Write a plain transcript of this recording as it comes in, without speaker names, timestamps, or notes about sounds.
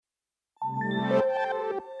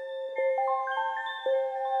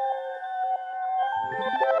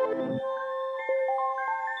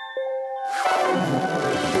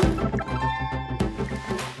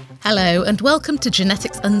Hello and welcome to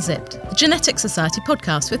Genetics Unzipped, the Genetics Society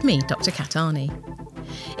podcast with me, Dr. Kat Arney.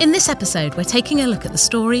 In this episode, we're taking a look at the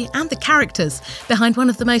story and the characters behind one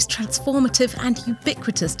of the most transformative and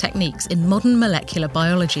ubiquitous techniques in modern molecular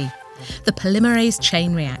biology, the polymerase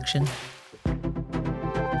chain reaction.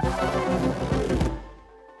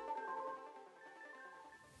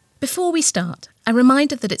 Before we start, a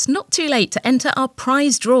reminder that it's not too late to enter our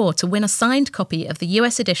prize draw to win a signed copy of the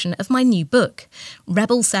US edition of my new book,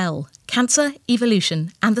 Rebel Cell: Cancer,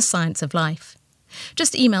 Evolution and the Science of Life.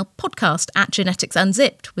 Just email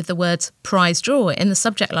podcast@GeneticsUnzipped with the words prize draw in the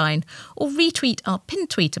subject line, or retweet our pinned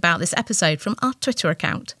tweet about this episode from our Twitter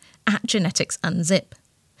account, @GeneticsUnzip.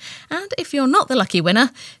 And if you're not the lucky winner,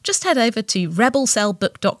 just head over to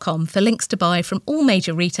rebelcellbook.com for links to buy from all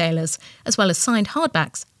major retailers, as well as signed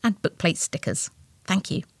hardbacks and bookplate stickers. Thank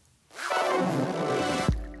you.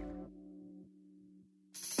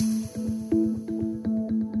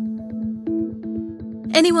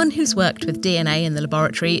 Anyone who's worked with DNA in the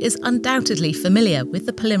laboratory is undoubtedly familiar with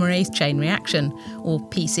the polymerase chain reaction, or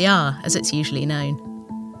PCR as it's usually known.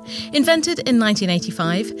 Invented in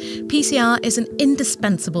 1985, PCR is an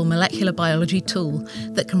indispensable molecular biology tool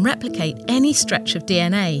that can replicate any stretch of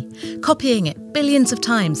DNA, copying it billions of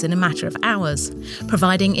times in a matter of hours,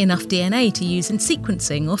 providing enough DNA to use in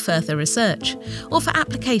sequencing or further research, or for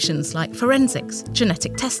applications like forensics,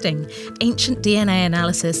 genetic testing, ancient DNA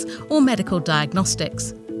analysis, or medical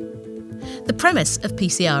diagnostics. The premise of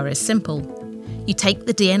PCR is simple. You take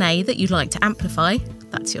the DNA that you'd like to amplify,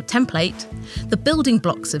 that's your template, the building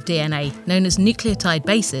blocks of DNA, known as nucleotide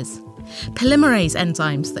bases, polymerase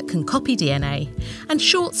enzymes that can copy DNA, and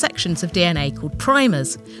short sections of DNA called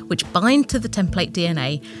primers, which bind to the template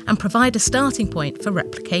DNA and provide a starting point for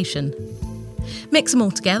replication. Mix them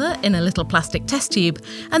all together in a little plastic test tube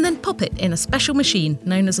and then pop it in a special machine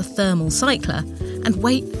known as a thermal cycler and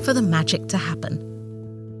wait for the magic to happen.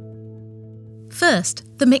 First,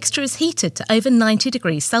 the mixture is heated to over 90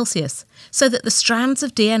 degrees Celsius so that the strands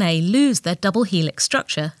of DNA lose their double helix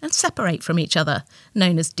structure and separate from each other,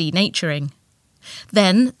 known as denaturing.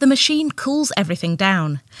 Then the machine cools everything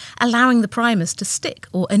down, allowing the primers to stick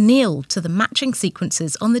or anneal to the matching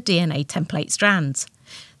sequences on the DNA template strands.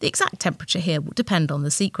 The exact temperature here will depend on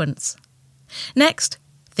the sequence. Next,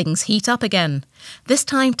 things heat up again, this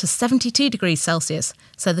time to 72 degrees Celsius,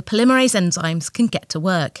 so the polymerase enzymes can get to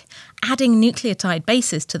work, adding nucleotide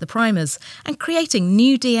bases to the primers and creating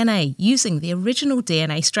new DNA using the original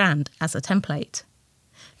DNA strand as a template.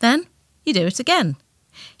 Then you do it again.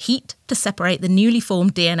 Heat to separate the newly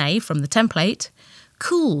formed DNA from the template,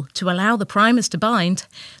 cool to allow the primers to bind,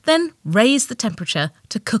 then raise the temperature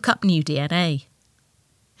to cook up new DNA.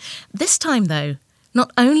 This time, though,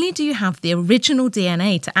 not only do you have the original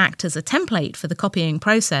DNA to act as a template for the copying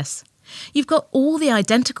process, you've got all the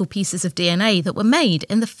identical pieces of DNA that were made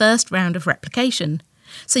in the first round of replication,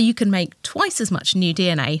 so you can make twice as much new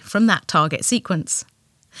DNA from that target sequence.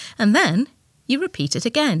 And then you repeat it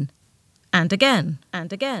again, and again,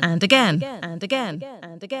 and again, and again, and again,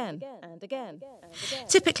 and again, and again.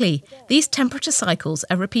 Typically, these temperature cycles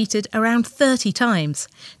are repeated around 30 times,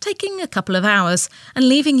 taking a couple of hours and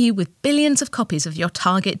leaving you with billions of copies of your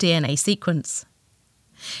target DNA sequence.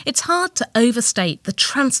 It's hard to overstate the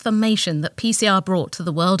transformation that PCR brought to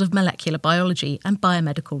the world of molecular biology and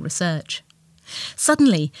biomedical research.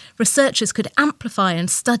 Suddenly, researchers could amplify and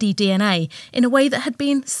study DNA in a way that had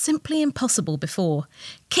been simply impossible before,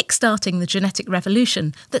 kickstarting the genetic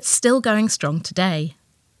revolution that's still going strong today.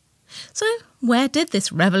 So, where did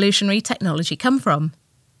this revolutionary technology come from?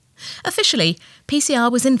 Officially, PCR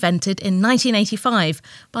was invented in 1985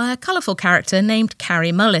 by a colourful character named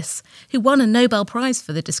Kary Mullis, who won a Nobel Prize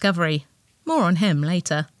for the discovery. More on him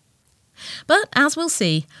later. But, as we'll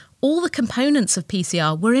see, all the components of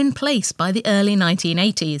PCR were in place by the early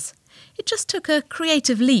 1980s. It just took a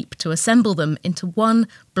creative leap to assemble them into one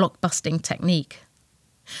blockbusting technique.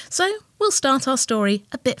 So, we'll start our story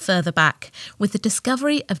a bit further back with the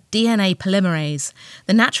discovery of DNA polymerase,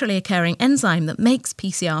 the naturally occurring enzyme that makes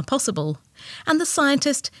PCR possible, and the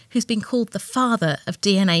scientist who's been called the father of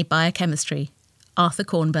DNA biochemistry, Arthur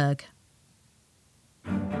Kornberg.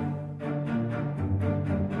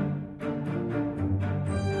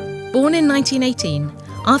 Born in 1918,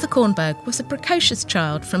 Arthur Kornberg was a precocious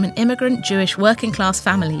child from an immigrant Jewish working-class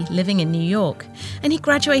family living in New York, and he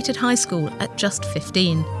graduated high school at just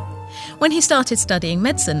 15. When he started studying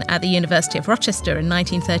medicine at the University of Rochester in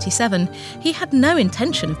 1937, he had no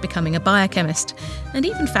intention of becoming a biochemist, and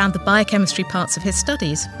even found the biochemistry parts of his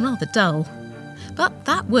studies rather dull. But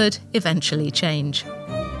that would eventually change.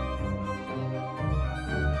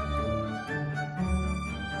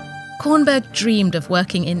 Kornberg dreamed of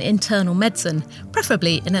working in internal medicine,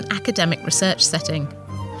 preferably in an academic research setting.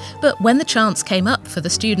 But when the chance came up for the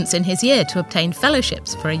students in his year to obtain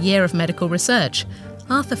fellowships for a year of medical research,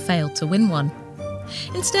 Arthur failed to win one.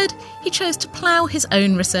 Instead, he chose to plough his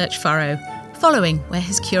own research furrow, following where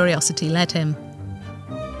his curiosity led him.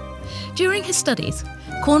 During his studies,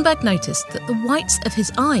 Kornberg noticed that the whites of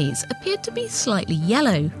his eyes appeared to be slightly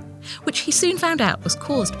yellow, which he soon found out was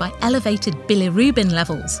caused by elevated bilirubin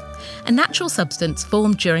levels, a natural substance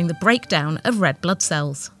formed during the breakdown of red blood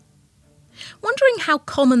cells. Wondering how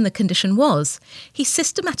common the condition was, he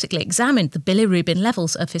systematically examined the bilirubin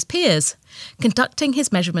levels of his peers, conducting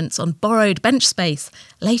his measurements on borrowed bench space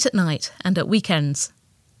late at night and at weekends.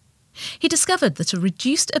 He discovered that a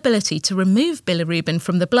reduced ability to remove bilirubin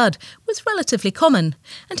from the blood was relatively common,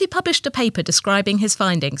 and he published a paper describing his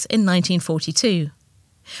findings in 1942.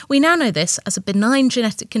 We now know this as a benign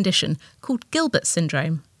genetic condition called Gilbert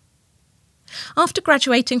syndrome. After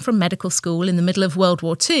graduating from medical school in the middle of World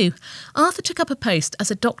War II, Arthur took up a post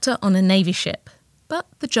as a doctor on a Navy ship, but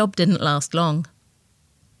the job didn't last long.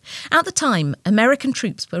 At the time, American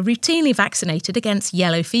troops were routinely vaccinated against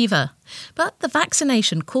yellow fever, but the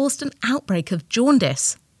vaccination caused an outbreak of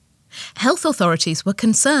jaundice. Health authorities were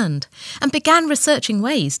concerned and began researching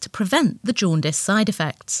ways to prevent the jaundice side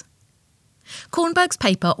effects. Kornberg's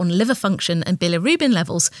paper on liver function and bilirubin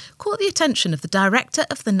levels caught the attention of the director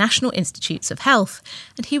of the National Institutes of Health,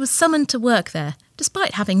 and he was summoned to work there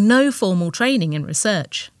despite having no formal training in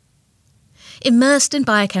research. Immersed in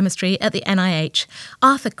biochemistry at the NIH,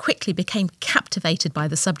 Arthur quickly became captivated by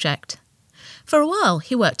the subject. For a while,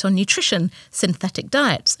 he worked on nutrition, synthetic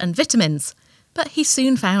diets, and vitamins, but he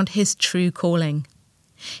soon found his true calling.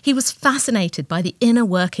 He was fascinated by the inner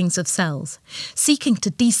workings of cells, seeking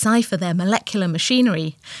to decipher their molecular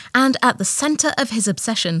machinery, and at the centre of his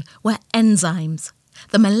obsession were enzymes,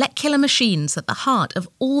 the molecular machines at the heart of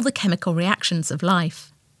all the chemical reactions of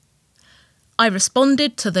life. I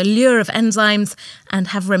responded to the lure of enzymes and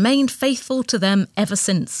have remained faithful to them ever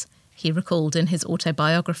since, he recalled in his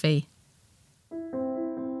autobiography.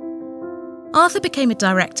 Arthur became a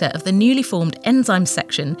director of the newly formed enzymes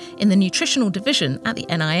section in the nutritional division at the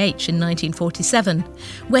NIH in 1947,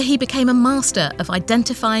 where he became a master of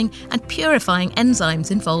identifying and purifying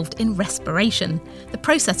enzymes involved in respiration, the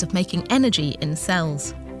process of making energy in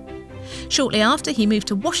cells. Shortly after, he moved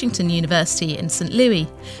to Washington University in St.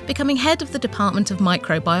 Louis, becoming head of the Department of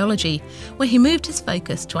Microbiology, where he moved his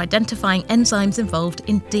focus to identifying enzymes involved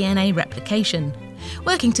in DNA replication,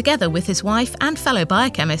 working together with his wife and fellow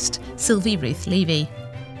biochemist, Sylvie Ruth Levy.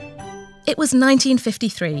 It was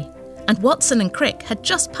 1953, and Watson and Crick had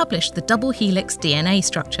just published the double helix DNA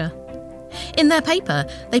structure. In their paper,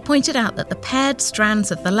 they pointed out that the paired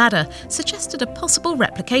strands of the ladder suggested a possible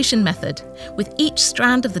replication method, with each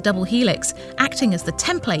strand of the double helix acting as the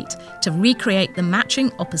template to recreate the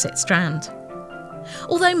matching opposite strand.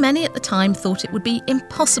 Although many at the time thought it would be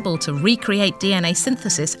impossible to recreate DNA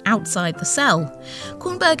synthesis outside the cell,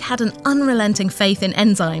 Kornberg had an unrelenting faith in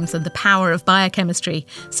enzymes and the power of biochemistry,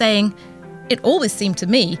 saying, "It always seemed to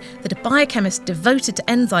me that a biochemist devoted to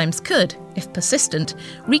enzymes could, if persistent,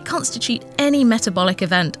 reconstitute any metabolic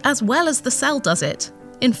event as well as the cell does it.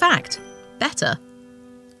 In fact, better."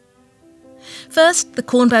 First, the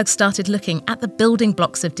Kornbergs started looking at the building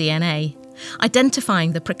blocks of DNA,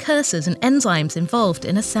 identifying the precursors and enzymes involved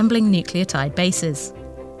in assembling nucleotide bases.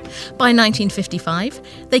 By 1955,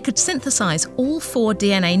 they could synthesize all 4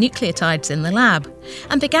 DNA nucleotides in the lab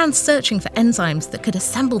and began searching for enzymes that could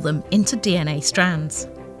assemble them into DNA strands.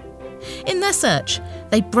 In their search,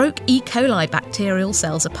 they broke E. coli bacterial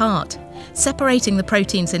cells apart, separating the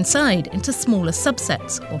proteins inside into smaller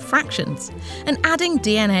subsets or fractions, and adding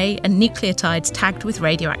DNA and nucleotides tagged with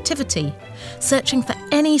radioactivity, searching for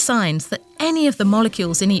any signs that any of the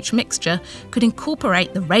molecules in each mixture could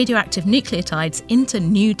incorporate the radioactive nucleotides into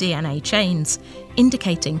new DNA chains,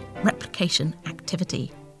 indicating replication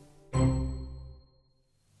activity.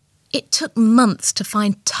 It took months to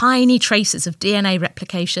find tiny traces of DNA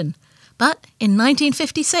replication, but in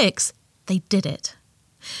 1956, they did it.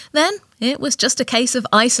 Then it was just a case of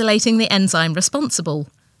isolating the enzyme responsible.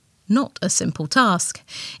 Not a simple task,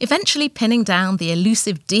 eventually pinning down the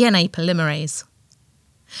elusive DNA polymerase.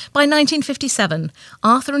 By 1957,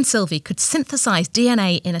 Arthur and Sylvie could synthesize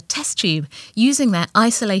DNA in a test tube using their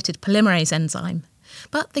isolated polymerase enzyme,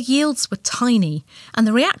 but the yields were tiny and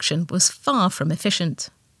the reaction was far from efficient.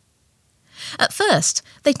 At first,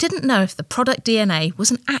 they didn't know if the product DNA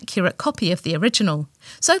was an accurate copy of the original,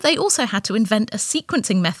 so they also had to invent a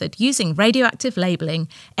sequencing method using radioactive labelling,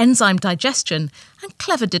 enzyme digestion, and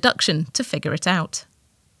clever deduction to figure it out.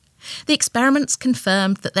 The experiments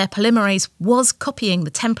confirmed that their polymerase was copying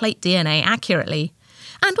the template DNA accurately,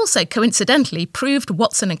 and also coincidentally proved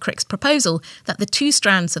Watson and Crick's proposal that the two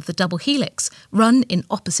strands of the double helix run in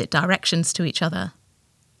opposite directions to each other.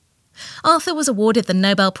 Arthur was awarded the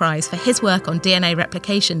Nobel Prize for his work on DNA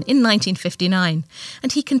replication in 1959,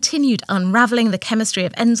 and he continued unravelling the chemistry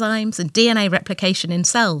of enzymes and DNA replication in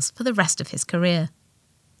cells for the rest of his career.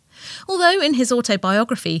 Although in his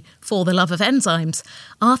autobiography, For the Love of Enzymes,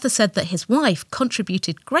 Arthur said that his wife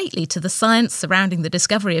contributed greatly to the science surrounding the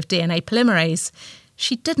discovery of DNA polymerase,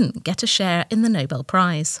 she didn't get a share in the Nobel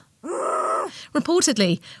Prize.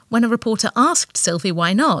 Reportedly, when a reporter asked Sylvie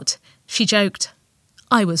why not, she joked,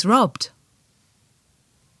 "I was robbed."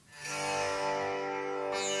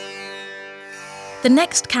 The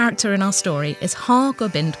next character in our story is Har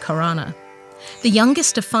Gobind Khorana. The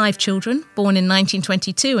youngest of 5 children, born in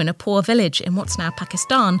 1922 in a poor village in what's now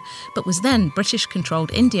Pakistan, but was then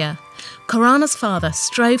British-controlled India, Khorana's father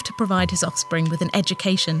strove to provide his offspring with an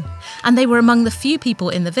education, and they were among the few people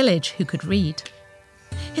in the village who could read.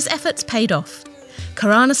 His efforts paid off.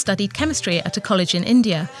 Khorana studied chemistry at a college in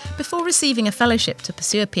India before receiving a fellowship to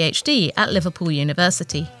pursue a PhD at Liverpool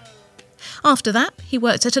University. After that, he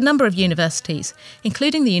worked at a number of universities,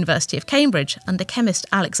 including the University of Cambridge under chemist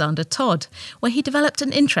Alexander Todd, where he developed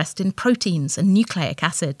an interest in proteins and nucleic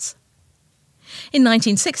acids. In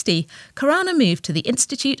 1960, Khorana moved to the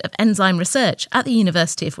Institute of Enzyme Research at the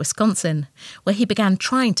University of Wisconsin, where he began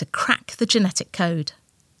trying to crack the genetic code.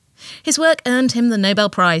 His work earned him the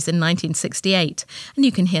Nobel Prize in 1968, and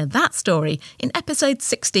you can hear that story in episode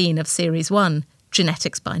 16 of Series 1,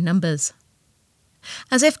 Genetics by Numbers.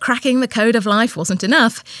 As if cracking the code of life wasn't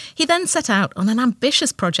enough, he then set out on an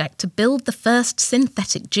ambitious project to build the first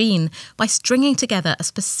synthetic gene by stringing together a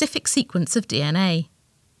specific sequence of DNA.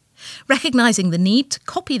 Recognising the need to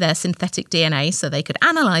copy their synthetic DNA so they could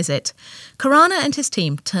analyse it, Khorana and his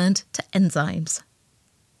team turned to enzymes.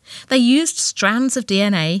 They used strands of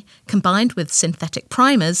DNA combined with synthetic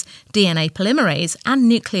primers, DNA polymerase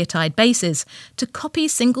and nucleotide bases to copy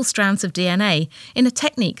single strands of DNA in a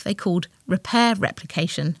technique they called repair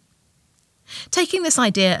replication. Taking this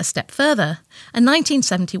idea a step further, a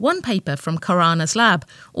 1971 paper from Khorana's lab,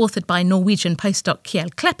 authored by Norwegian postdoc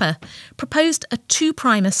Kjell Klepper, proposed a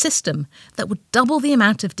 2-primer system that would double the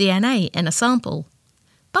amount of DNA in a sample.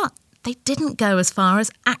 But they didn't go as far as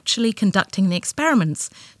actually conducting the experiments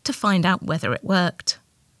to find out whether it worked.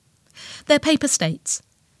 Their paper states,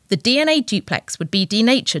 the DNA duplex would be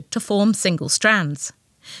denatured to form single strands.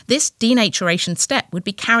 This denaturation step would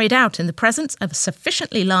be carried out in the presence of a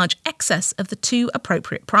sufficiently large excess of the 2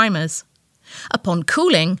 appropriate primers. Upon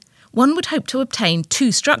cooling, one would hope to obtain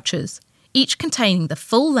 2 structures, each containing the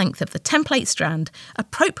full length of the template strand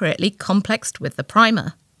appropriately complexed with the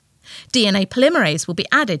primer. DNA polymerase will be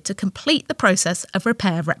added to complete the process of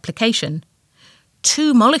repair replication.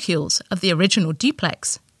 2 molecules of the original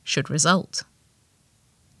duplex should result.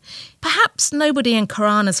 Perhaps nobody in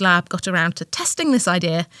Khorana's lab got around to testing this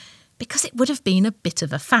idea because it would have been a bit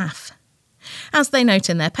of a faff. As they note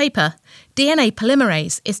in their paper, DNA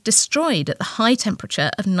polymerase is destroyed at the high temperature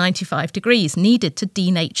of 95 degrees needed to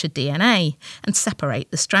denature DNA and separate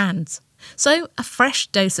the strands. So a fresh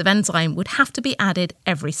dose of enzyme would have to be added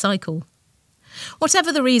every cycle.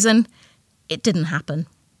 Whatever the reason, it didn't happen.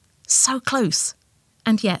 So close,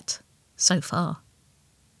 and yet so far.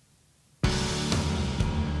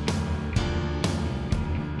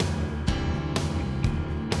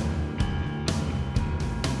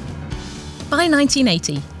 By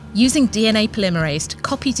 1980, using DNA polymerase to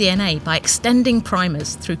copy DNA by extending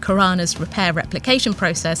primers through Khorana's repair replication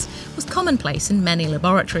process was commonplace in many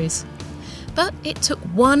laboratories. But it took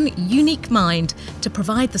one unique mind to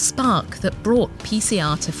provide the spark that brought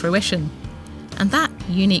PCR to fruition. And that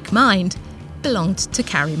unique mind belonged to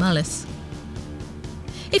Kary Mullis.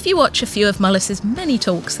 If you watch a few of Mullis's many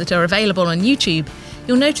talks that are available on YouTube,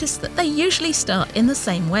 you'll notice that they usually start in the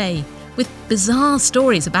same way, with bizarre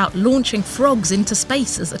stories about launching frogs into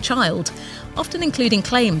space as a child, often including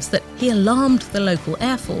claims that he alarmed the local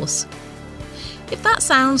Air Force. If that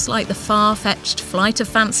sounds like the far-fetched flight of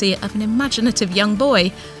fancy of an imaginative young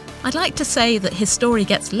boy, I'd like to say that his story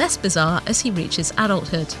gets less bizarre as he reaches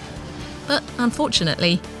adulthood. But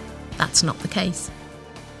unfortunately, that's not the case.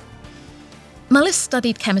 Mullis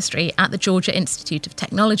studied chemistry at the Georgia Institute of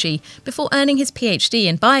Technology before earning his PhD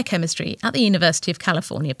in biochemistry at the University of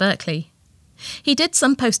California, Berkeley. He did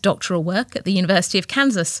some postdoctoral work at the University of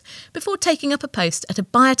Kansas before taking up a post at a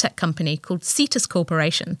biotech company called Cetus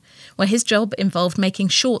Corporation, where his job involved making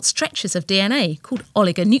short stretches of DNA called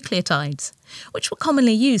oligonucleotides, which were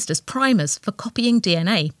commonly used as primers for copying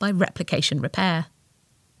DNA by replication repair.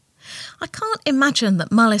 I can't imagine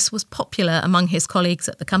that Mullis was popular among his colleagues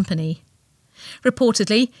at the company.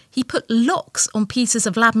 Reportedly, he put locks on pieces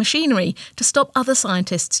of lab machinery to stop other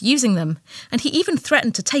scientists using them, and he even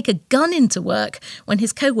threatened to take a gun into work when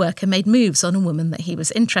his co-worker made moves on a woman that he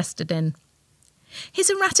was interested in.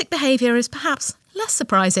 His erratic behaviour is perhaps less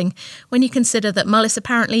surprising when you consider that Mullis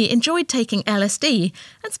apparently enjoyed taking LSD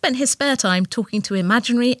and spent his spare time talking to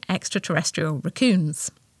imaginary extraterrestrial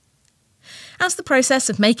raccoons. As the process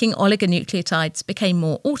of making oligonucleotides became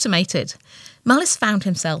more automated, Mullis found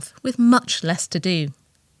himself with much less to do.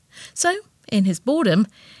 So, in his boredom,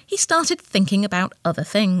 he started thinking about other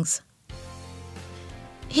things.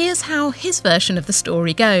 Here's how his version of the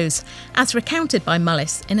story goes, as recounted by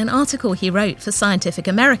Mullis in an article he wrote for Scientific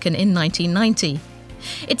American in 1990.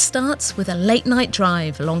 It starts with a late-night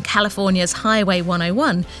drive along California's Highway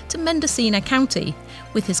 101 to Mendocino County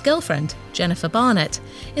with his girlfriend, Jennifer Barnett,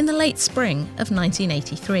 in the late spring of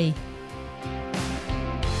 1983.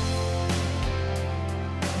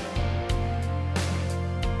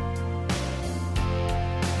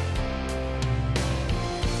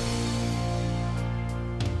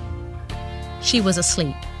 She was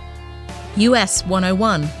asleep. US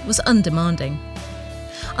 101 was undemanding.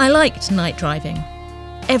 I liked night driving.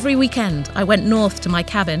 Every weekend I went north to my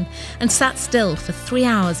cabin and sat still for 3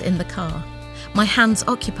 hours in the car, my hands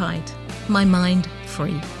occupied, my mind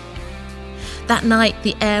free. That night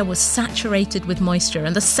the air was saturated with moisture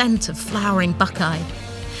and the scent of flowering buckeye.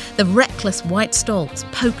 The reckless white stalks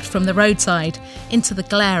poked from the roadside into the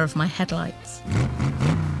glare of my headlights.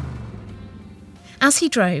 As he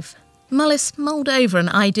drove, Mullis mulled over an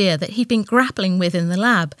idea that he'd been grappling with in the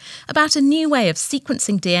lab about a new way of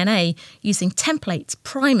sequencing DNA using templates,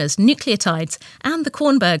 primers, nucleotides, and the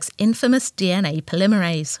Kornberg's infamous DNA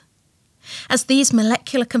polymerase. As these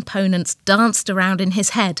molecular components danced around in his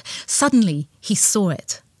head, suddenly he saw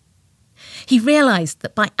it. He realised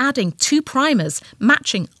that by adding 2 primers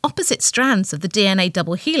matching opposite strands of the DNA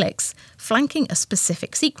double helix, flanking a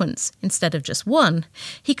specific sequence instead of just one,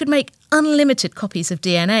 he could make unlimited copies of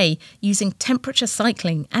DNA using temperature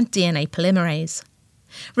cycling and DNA polymerase.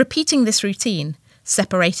 Repeating this routine,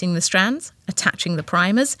 separating the strands, attaching the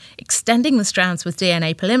primers, extending the strands with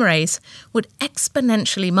DNA polymerase, would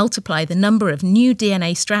exponentially multiply the number of new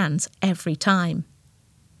DNA strands every time.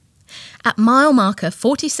 At mile marker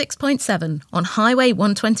 46.7 on Highway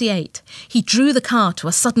 128, he drew the car to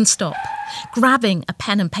a sudden stop, grabbing a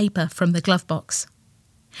pen and paper from the glove box.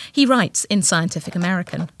 He writes in Scientific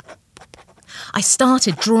American, "I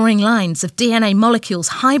started drawing lines of DNA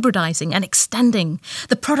molecules hybridizing and extending,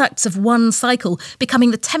 the products of one cycle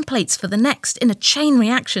becoming the templates for the next in a chain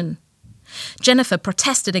reaction." Jennifer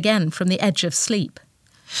protested again from the edge of sleep.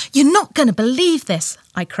 "You're not going to believe this,"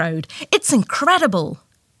 I crowed. "It's incredible."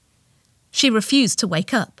 She refused to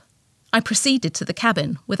wake up. I proceeded to the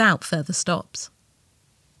cabin without further stops.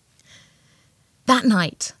 That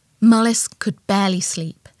night, Mullis could barely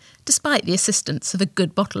sleep, despite the assistance of a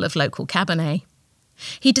good bottle of local Cabernet.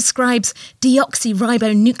 He describes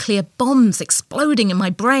deoxyribonuclear bombs exploding in my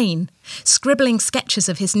brain, scribbling sketches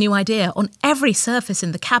of his new idea on every surface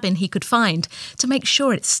in the cabin he could find to make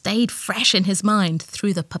sure it stayed fresh in his mind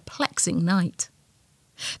through the perplexing night.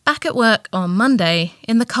 Back at work on Monday,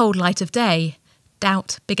 in the cold light of day,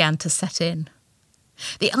 doubt began to set in.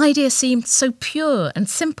 The idea seemed so pure and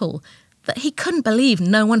simple that he couldn't believe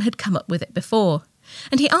no one had come up with it before,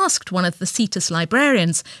 and he asked one of the CETUS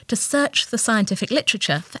librarians to search the scientific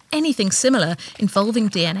literature for anything similar involving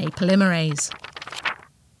DNA polymerase.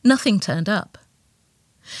 Nothing turned up.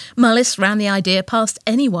 Mullis ran the idea past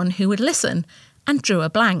anyone who would listen and drew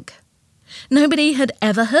a blank. Nobody had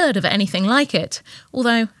ever heard of anything like it,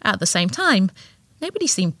 although, at the same time, nobody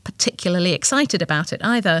seemed particularly excited about it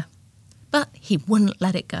either. But he wouldn't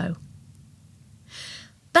let it go.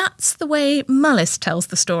 That's the way Mullis tells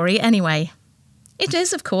the story anyway. It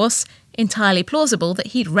is, of course, entirely plausible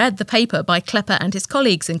that he'd read the paper by Klepper and his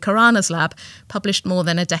colleagues in Khorana's lab, published more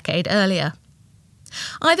than a decade earlier.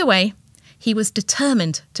 Either way, he was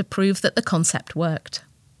determined to prove that the concept worked.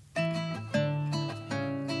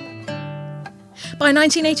 By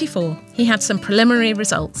 1984, he had some preliminary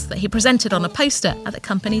results that he presented on a poster at the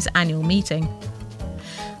company's annual meeting.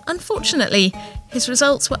 Unfortunately, his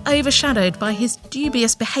results were overshadowed by his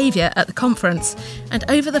dubious behaviour at the conference, and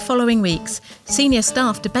over the following weeks, senior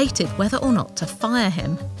staff debated whether or not to fire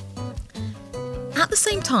him. At the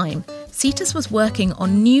same time, CETUS was working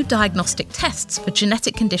on new diagnostic tests for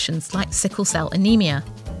genetic conditions like sickle cell anemia.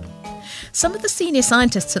 Some of the senior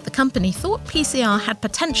scientists at the company thought PCR had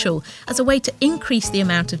potential as a way to increase the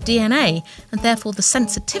amount of DNA and therefore the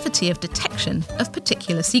sensitivity of detection of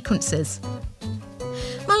particular sequences.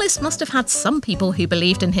 Mullis must have had some people who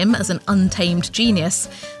believed in him as an untamed genius,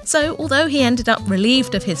 so although he ended up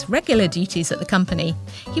relieved of his regular duties at the company,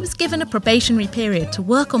 he was given a probationary period to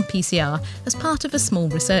work on PCR as part of a small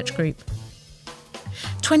research group.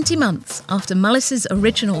 20 months after Mullis's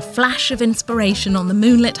original flash of inspiration on the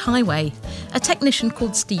moonlit highway, a technician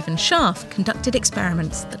called Stephen Scharf conducted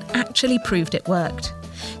experiments that actually proved it worked,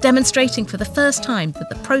 demonstrating for the first time that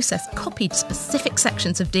the process copied specific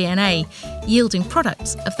sections of DNA, yielding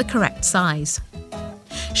products of the correct size.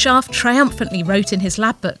 Scharf triumphantly wrote in his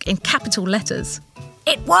lab book in capital letters,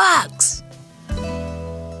 "It works!"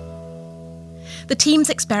 The team's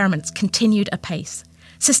experiments continued apace,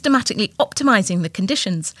 systematically optimising the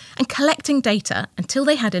conditions and collecting data until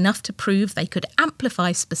they had enough to prove they could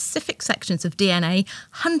amplify specific sections of DNA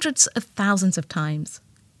hundreds of thousands of times.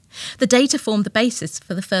 The data formed the basis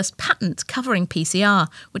for the first patent covering PCR,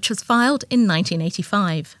 which was filed in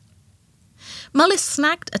 1985. Mullis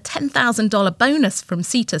snagged a $10,000 bonus from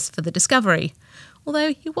Cetus for the discovery,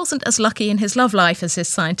 although he wasn't as lucky in his love life as his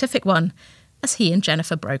scientific one, as he and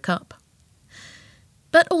Jennifer broke up.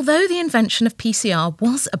 But although the invention of PCR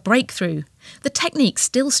was a breakthrough, the technique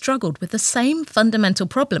still struggled with the same fundamental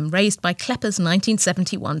problem raised by Klepper's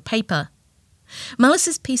 1971 paper.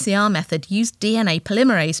 Mullis's PCR method used DNA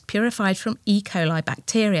polymerase purified from E. coli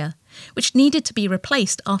bacteria, which needed to be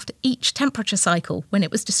replaced after each temperature cycle when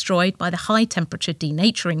it was destroyed by the high-temperature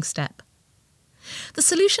denaturing step. The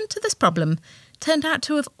solution to this problem turned out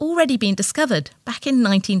to have already been discovered back in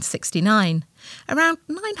 1969, around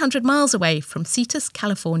 900 miles away from Cetus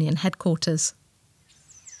Californian headquarters.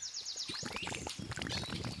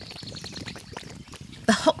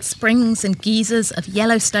 The hot springs and geysers of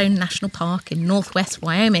Yellowstone National Park in northwest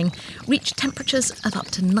Wyoming reach temperatures of up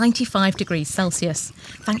to 95 degrees Celsius,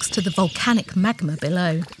 thanks to the volcanic magma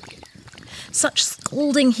below. Such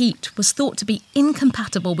scalding heat was thought to be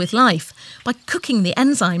incompatible with life by cooking the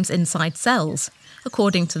enzymes inside cells,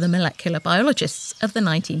 according to the molecular biologists of the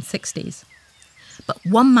 1960s. But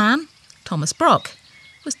one man, Thomas Brock,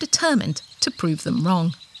 was determined to prove them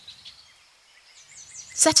wrong.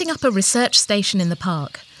 Setting up a research station in the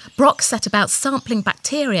park, Brock set about sampling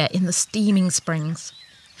bacteria in the steaming springs.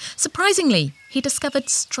 Surprisingly, he discovered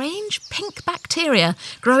strange pink bacteria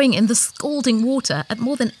growing in the scalding water at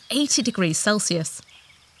more than 80 degrees Celsius.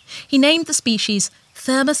 He named the species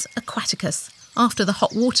Thermus aquaticus, after the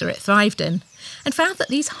hot water it thrived in, and found that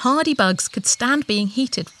these hardy bugs could stand being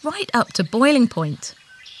heated right up to boiling point.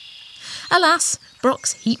 Alas,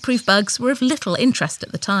 Brock's heat-proof bugs were of little interest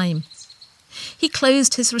at the time. He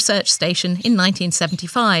closed his research station in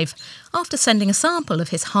 1975 after sending a sample of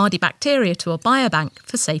his hardy bacteria to a biobank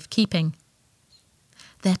for safekeeping.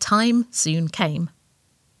 Their time soon came.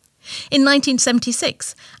 In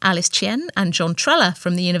 1976, Alice Chien and John Treller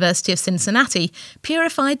from the University of Cincinnati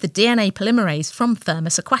purified the DNA polymerase from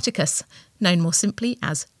Thermus aquaticus, known more simply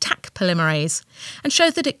as Taq polymerase, and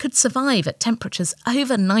showed that it could survive at temperatures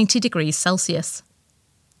over 90 degrees Celsius.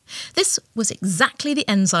 This was exactly the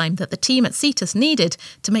enzyme that the team at Cetus needed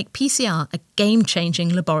to make PCR a game-changing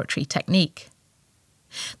laboratory technique.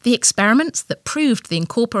 The experiments that proved the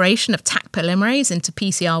incorporation of Taq polymerase into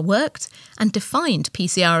PCR worked and defined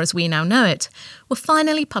PCR as we now know it were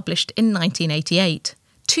finally published in 1988,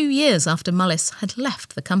 2 years after Mullis had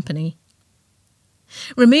left the company.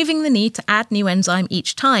 Removing the need to add new enzyme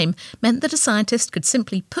each time meant that a scientist could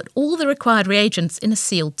simply put all the required reagents in a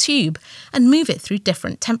sealed tube and move it through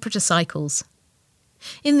different temperature cycles.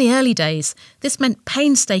 In the early days, this meant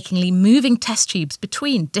painstakingly moving test tubes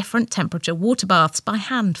between different temperature water baths by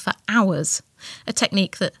hand for hours, a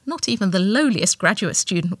technique that not even the lowliest graduate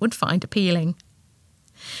student would find appealing.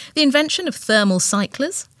 The invention of thermal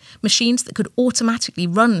cyclers, machines that could automatically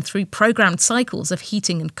run through programmed cycles of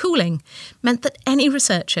heating and cooling, meant that any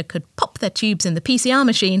researcher could pop their tubes in the PCR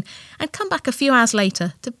machine and come back a few hours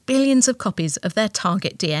later to billions of copies of their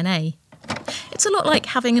target DNA. It's a lot like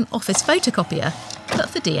having an office photocopier, but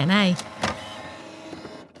for DNA.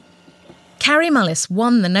 Kary Mullis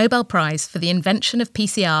won the Nobel Prize for the invention of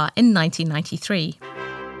PCR in 1993.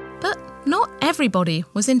 But not everybody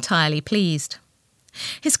was entirely pleased.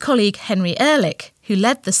 His colleague Henry Ehrlich, who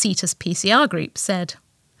led the Cetus PCR group, said,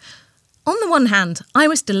 "On the one hand, I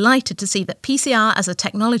was delighted to see that PCR as a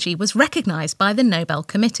technology was recognised by the Nobel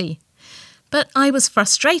Committee. But I was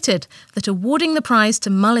frustrated that awarding the prize to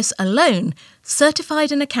Mullis alone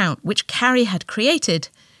certified an account which Kary had created,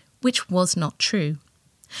 which was not true.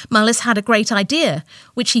 Mullis had a great idea,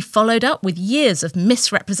 which he followed up with years of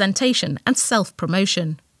misrepresentation and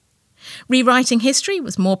self-promotion. Rewriting history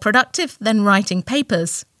was more productive than writing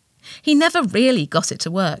papers. He never really got it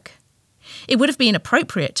to work. It would have been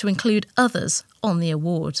appropriate to include others on the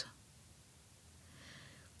award.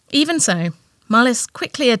 Even so, Mullis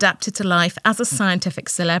quickly adapted to life as a scientific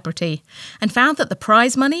celebrity and found that the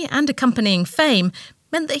prize money and accompanying fame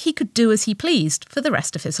meant that he could do as he pleased for the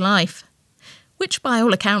rest of his life, which by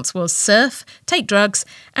all accounts was surf, take drugs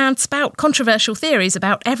and spout controversial theories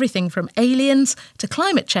about everything from aliens to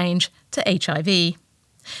climate change to HIV.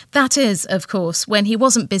 That is, of course, when he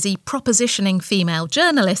wasn't busy propositioning female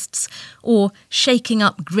journalists or shaking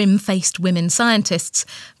up grim-faced women scientists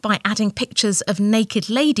by adding pictures of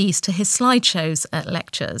naked ladies to his slideshows at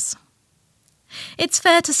lectures. It's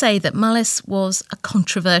fair to say that Mullis was a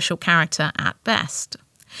controversial character at best.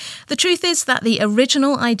 The truth is that the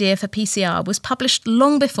original idea for PCR was published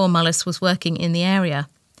long before Mullis was working in the area.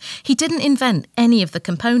 He didn't invent any of the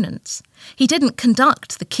components. He didn't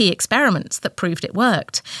conduct the key experiments that proved it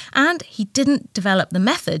worked. And he didn't develop the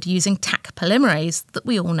method using Taq polymerase that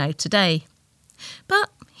we all know today. But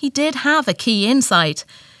he did have a key insight,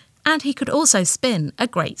 and he could also spin a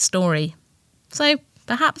great story. So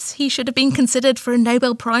perhaps he should have been considered for a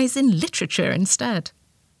Nobel Prize in Literature instead.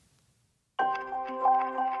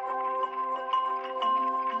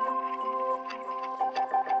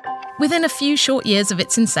 Within a few short years of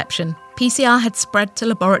its inception, PCR had spread to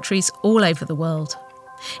laboratories all over the world.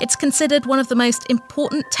 It's considered one of the most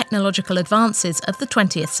important technological advances of the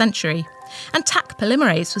 20th century, and Taq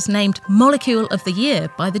polymerase was named Molecule of the Year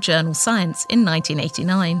by the journal Science in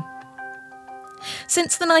 1989.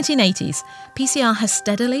 Since the 1980s, PCR has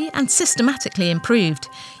steadily and systematically improved,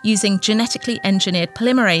 using genetically engineered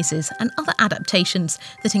polymerases and other adaptations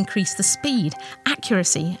that increase the speed,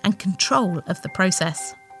 accuracy and control of the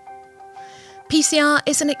process. PCR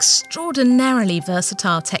is an extraordinarily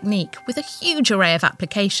versatile technique with a huge array of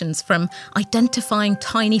applications, from identifying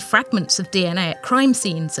tiny fragments of DNA at crime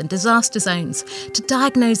scenes and disaster zones to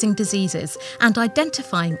diagnosing diseases and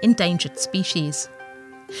identifying endangered species.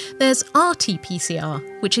 There's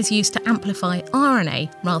RT-PCR, which is used to amplify RNA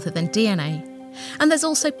rather than DNA. And there's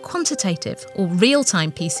also quantitative or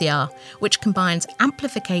real-time PCR, which combines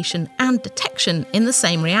amplification and detection in the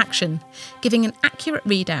same reaction, giving an accurate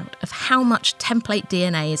readout of how much template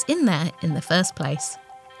DNA is in there in the first place.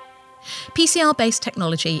 PCR-based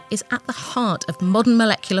technology is at the heart of modern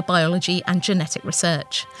molecular biology and genetic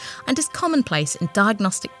research, and is commonplace in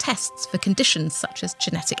diagnostic tests for conditions such as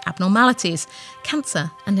genetic abnormalities, cancer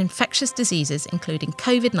and infectious diseases including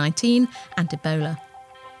COVID-19 and Ebola.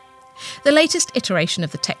 The latest iteration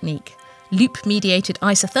of the technique, loop-mediated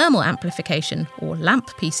isothermal amplification, or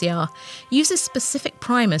LAMP-PCR, uses specific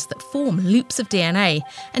primers that form loops of DNA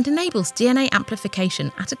and enables DNA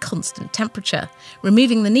amplification at a constant temperature,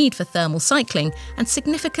 removing the need for thermal cycling and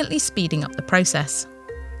significantly speeding up the process.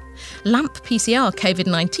 LAMP-PCR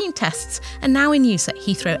COVID-19 tests are now in use at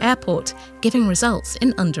Heathrow Airport, giving results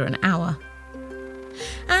in under an hour.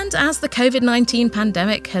 And as the COVID-19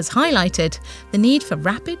 pandemic has highlighted, the need for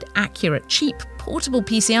rapid, accurate, cheap, portable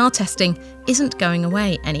PCR testing isn't going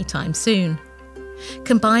away anytime soon.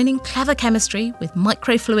 Combining clever chemistry with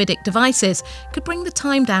microfluidic devices could bring the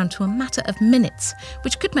time down to a matter of minutes,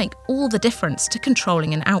 which could make all the difference to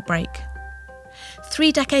controlling an outbreak.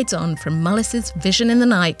 3 decades on from Mullis's vision in the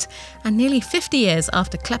night, and nearly 50 years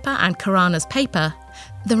after Klepper and Khorana's paper,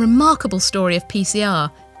 the remarkable story of PCR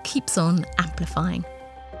keeps on amplifying.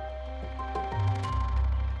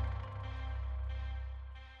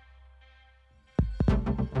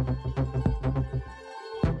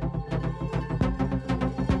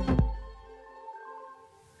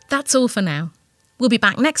 That's all for now. We'll be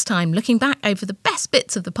back next time looking back over the best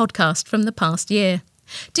bits of the podcast from the past year.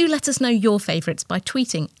 Do let us know your favourites by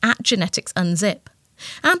tweeting @GeneticsUnzip.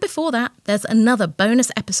 And before that, there's another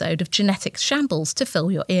bonus episode of Genetics Shambles to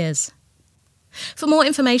fill your ears. For more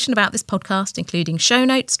information about this podcast, including show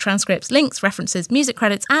notes, transcripts, links, references, music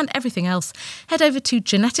credits and everything else, head over to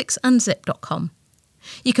geneticsunzip.com.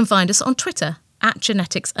 You can find us on Twitter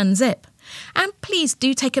 @GeneticsUnzip. And please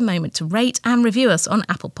do take a moment to rate and review us on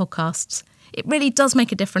Apple Podcasts. It really does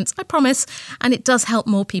make a difference, I promise, and it does help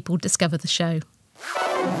more people discover the show.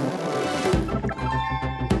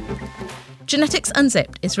 Genetics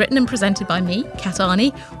Unzipped is written and presented by me, Kat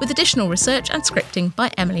Arney, with additional research and scripting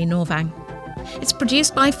by Emily Norvang. It's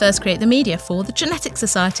produced by First Create the Media for the Genetics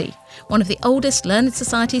Society, one of the oldest learned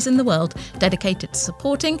societies in the world dedicated to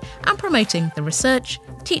supporting and promoting the research,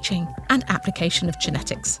 teaching and application of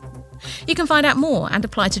genetics. You can find out more and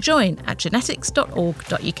apply to join at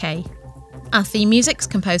genetics.org.uk. Our theme music's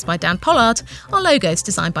composed by Dan Pollard, our logo's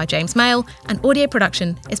designed by James Mail, and audio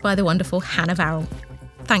production is by the wonderful Hannah Varrell.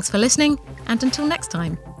 Thanks for listening, and until next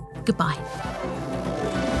time, goodbye.